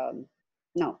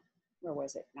 No, where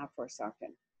was it? Not Fort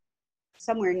Stockton.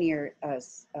 Somewhere near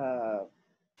us,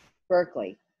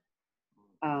 Berkeley.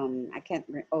 I can't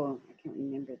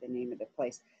remember the name of the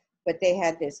place, but they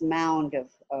had this mound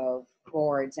of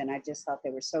gourds, and I just thought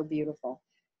they were so beautiful.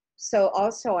 So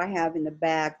also I have in the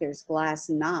back, there's glass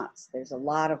knots. There's a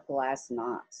lot of glass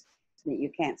knots that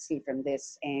you can't see from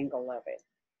this angle of it.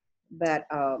 But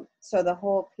so the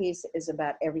whole piece is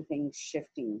about everything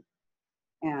shifting.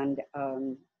 And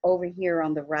over here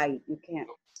on the right, you can't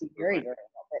see very well,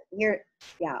 but here,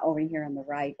 yeah, over here on the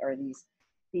right are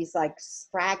these like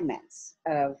fragments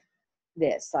of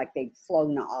this, like they'd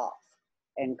flown off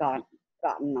and gotten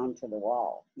onto the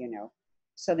wall, you know.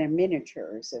 So they're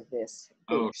miniatures of this.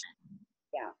 Oh,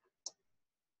 yeah.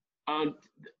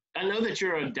 I know that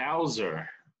you're a dowser.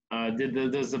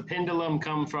 Does the pendulum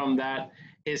come from that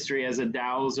history as a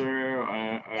dowser,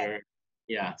 or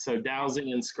yeah? So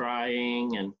dowsing and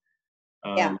scrying, and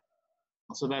yeah.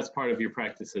 So that's part of your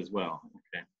practice as well.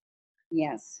 Okay.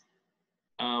 Yes.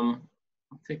 I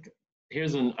think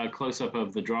here's a close-up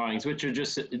of the drawings, which are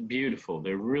just beautiful.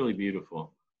 They're really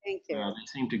beautiful. Thank you. They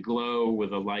seem to glow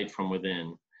with a light from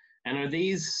within. And are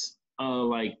these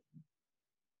like,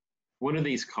 what are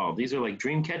these called? These are like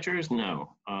dream catchers?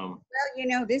 No. Well, you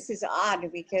know, this is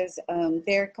odd because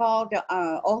they're called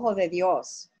Ojo de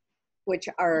Dios, which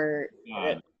are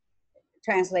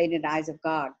translated eyes of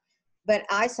God. But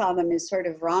I saw them as sort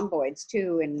of rhomboids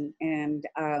too, and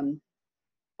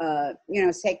you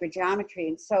know, sacred geometry.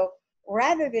 And so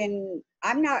rather than,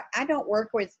 I don't work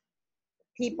with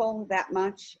people that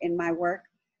much in my work.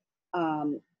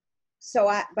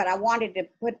 But I wanted to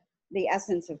put the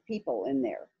essence of people in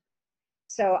there.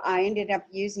 So I ended up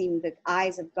using the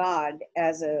eyes of God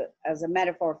as a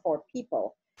metaphor for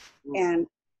people. And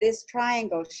this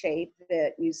triangle shape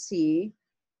that you see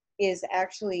is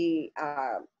actually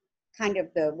kind of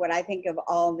what I think of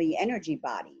all the energy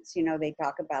bodies. You know, they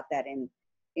talk about that in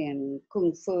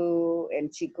Kung Fu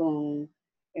and Qigong,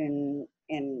 in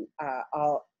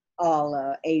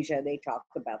all Asia, they talk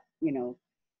about, you know,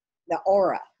 the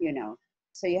aura, you know.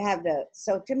 So you have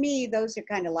so to me, those are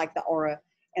kind of like the aura,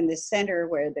 and the center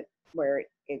where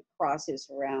it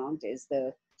crosses around is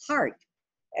the heart.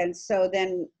 And so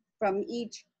then from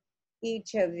each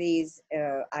of these,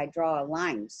 I draw a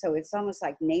line. So it's almost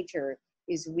like nature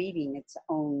is weaving its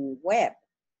own web.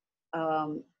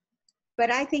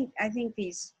 But I think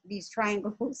these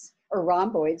triangles or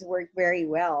rhomboids work very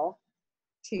well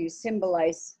to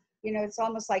symbolize, you know, it's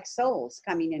almost like souls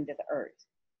coming into the earth.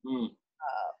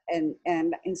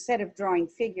 And instead of drawing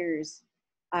figures,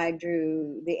 I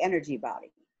drew the energy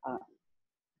body,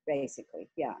 basically,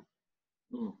 yeah.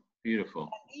 Beautiful.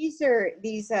 And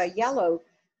these yellow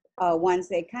ones,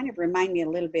 they kind of remind me a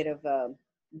little bit of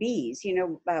bees, you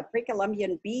know,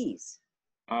 pre-Columbian bees.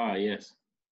 Ah, yes.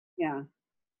 Yeah.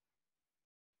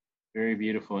 Very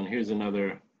beautiful. And here's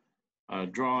another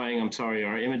drawing. I'm sorry,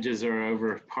 our images are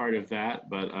over part of that,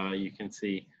 but you can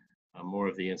see more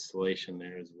of the installation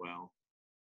there as well.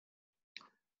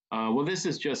 Well, this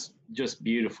is just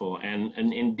beautiful, and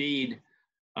indeed,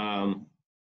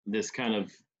 this kind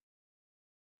of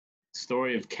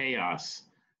story of chaos,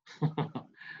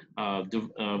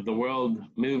 the world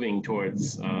moving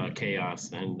towards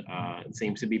chaos, and it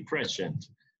seems to be prescient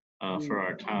for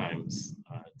our times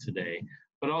today,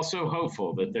 but also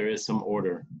hopeful that there is some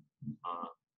order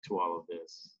to all of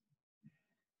this.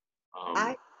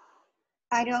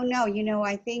 I don't know, you know,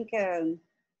 I think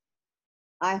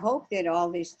I hope that all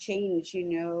this change, you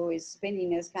know, is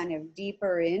spinning us kind of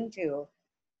deeper into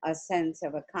a sense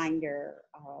of a kinder,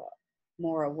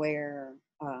 more aware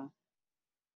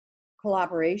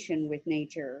collaboration with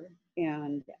nature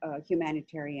and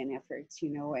humanitarian efforts, you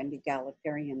know, and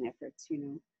egalitarian efforts, you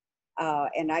know.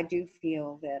 And I do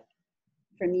feel that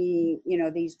for me, you know,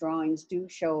 these drawings do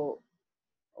show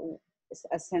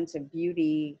a sense of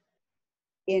beauty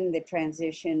in the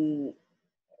transition,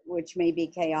 which may be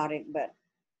chaotic, but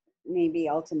maybe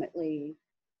ultimately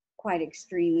quite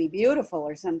extremely beautiful,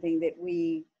 or something that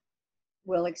we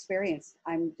will experience.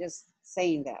 I'm just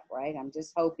saying that, right? I'm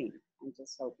just hoping.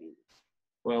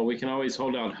 Well, we can always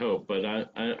hold out hope, but I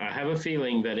have a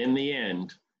feeling that in the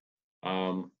end,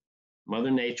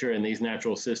 Mother Nature and these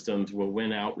natural systems will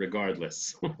win out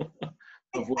regardless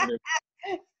of whether,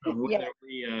 of Yeah. whether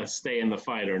we stay in the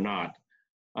fight or not.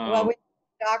 Well,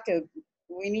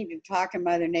 we need to talk to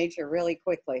Mother Nature really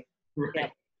quickly.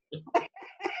 Right.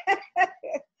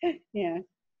 Yeah.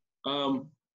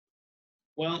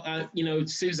 Well, you know,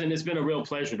 Susan, it's been a real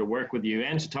pleasure to work with you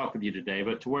and to talk with you today,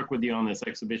 but to work with you on this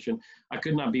exhibition, I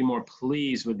could not be more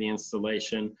pleased with the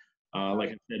installation. Like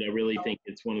I said, I really think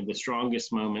it's one of the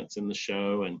strongest moments in the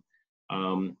show. And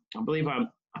I believe I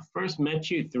first met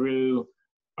you through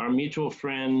our mutual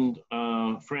friends,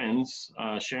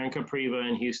 Sharon Capriva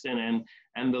in Houston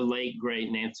and the late,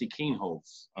 great Nancy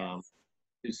Keenholz,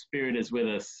 whose spirit is with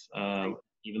us,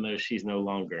 even though she's no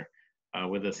longer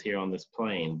with us here on this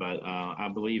plane. But I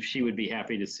believe she would be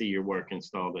happy to see your work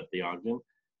installed at the Ogden,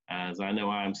 as I know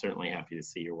I'm certainly happy to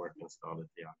see your work installed at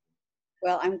the Ogden.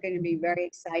 Well, I'm going to be very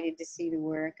excited to see the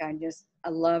work. I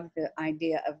love the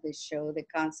idea of this show. The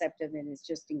concept of it is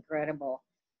just incredible.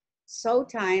 So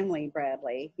timely,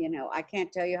 Bradley. You know, I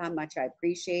can't tell you how much I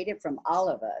appreciate it from all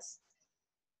of us.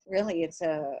 Really, it's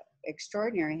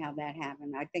extraordinary how that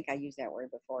happened. I think I used that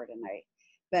word before tonight,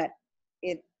 but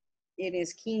it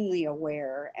is keenly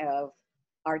aware of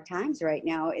our times right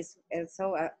now.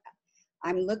 So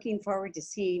I'm looking forward to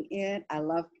seeing it. I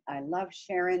love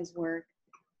Sharon's work.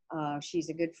 She's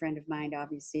a good friend of mine,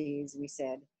 obviously, as we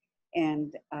said.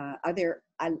 And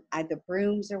the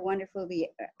brooms are wonderful. The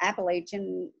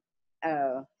Appalachian,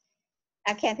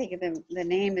 I can't think of the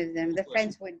name of them. The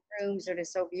Friendswood brooms are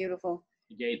just so beautiful.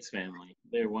 The Gates family,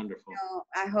 they're wonderful. So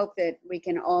I hope that we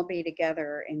can all be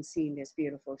together and seeing this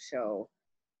beautiful show.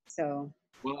 So.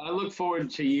 Well, I look forward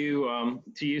to you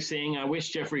seeing. I wish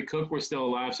Jeffrey Cook were still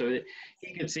alive so that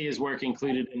he could see his work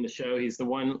included in the show. He's the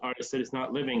one artist that is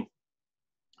not living,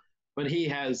 but he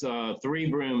has 3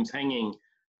 brooms hanging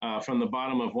from the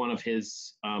bottom of one of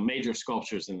his major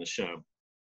sculptures in the show.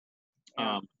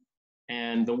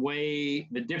 And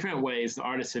the different ways the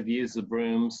artists have used the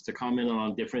brooms to comment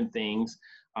on different things.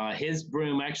 His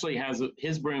brooms has a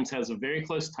very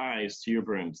close ties to your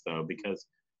brooms, though, because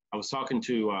I was talking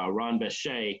to Ron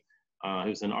Bechet,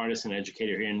 who's an artist and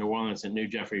educator here in New Orleans and knew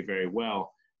Jeffrey very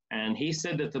well. And he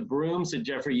said that the brooms that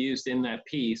Jeffrey used in that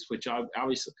piece, which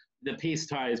obviously the piece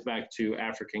ties back to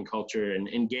African culture and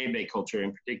Ngebe culture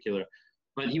in particular,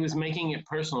 but he was making it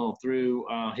personal through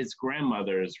his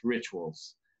grandmother's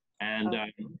rituals. And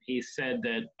he said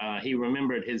that he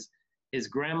remembered his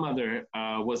grandmother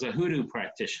was a hoodoo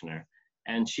practitioner,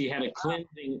 and she had a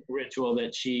cleansing ritual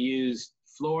that she used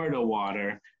Florida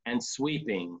water and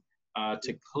sweeping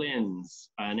to cleanse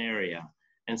an area.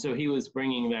 And so he was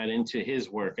bringing that into his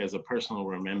work as a personal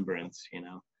remembrance, you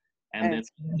know, and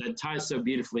that ties so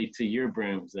beautifully to your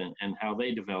brooms and how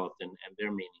they developed and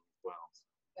their meaning as well.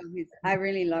 I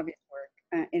really love his work.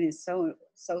 It is so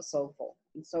soulful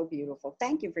and so beautiful.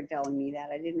 Thank you for telling me that.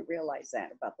 I didn't realize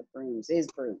that about the brooms, his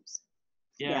brooms.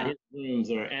 Yeah, his brooms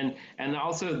are, and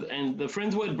the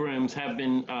Friendswood brooms have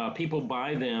been, people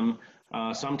buy them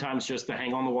sometimes just to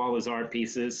hang on the wall as art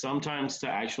pieces, sometimes to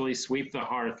actually sweep the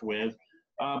hearth with,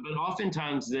 but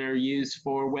oftentimes they're used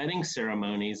for wedding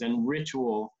ceremonies and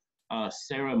ritual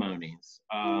ceremonies.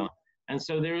 And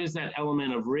so there is that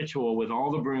element of ritual with all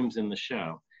the brooms in the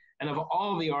show. And of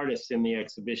all the artists in the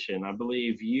exhibition, I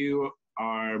believe you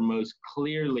are most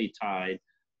clearly tied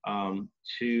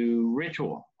to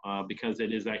ritual, because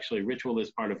it is actually ritual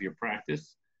as part of your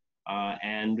practice,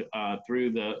 and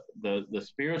through the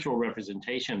spiritual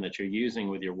representation that you're using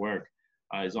with your work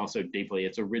is also deeply,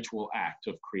 it's a ritual act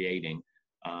of creating.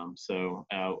 So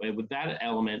with that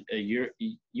element,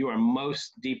 you are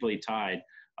most deeply tied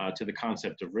to the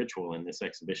concept of ritual in this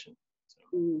exhibition. So.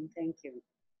 Thank you.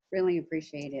 Really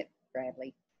appreciate it,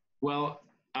 Bradley. Well,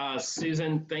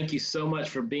 Susan, thank you so much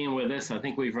for being with us. I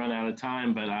think we've run out of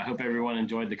time, but I hope everyone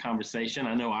enjoyed the conversation.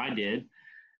 I know I did.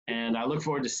 And I look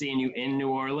forward to seeing you in New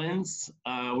Orleans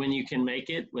when you can make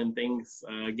it, when things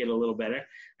get a little better.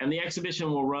 And the exhibition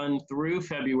will run through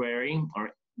February,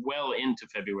 or well into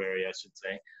February, I should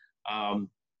say.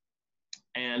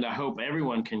 And I hope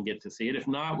everyone can get to see it. If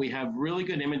not, we have really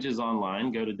good images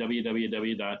online. Go to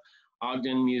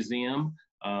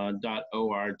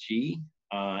www.ogdenmuseum.org.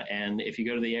 And if you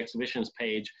go to the exhibitions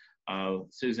page,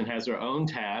 Susan has her own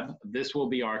tab. This will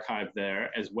be archived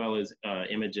there, as well as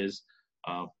images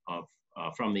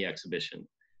from the exhibition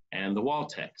and the wall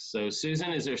text. So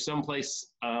Susan, is there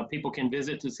someplace people can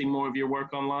visit to see more of your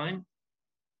work online?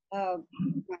 My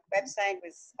website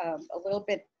was a little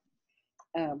bit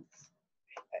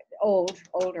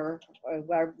older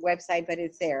website, but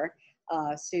it's there.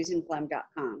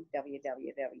 SusanPlum.com,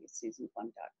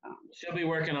 www.susanplum.com. She'll be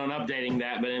working on updating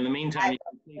that, but in the meantime, you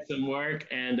can see some work,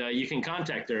 and you can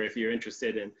contact her if you're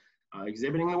interested in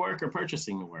exhibiting the work or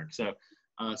purchasing the work. So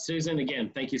Susan,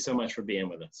 again, thank you so much for being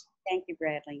with us. Thank you,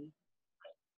 Bradley.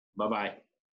 Bye-bye.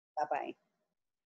 Bye-bye.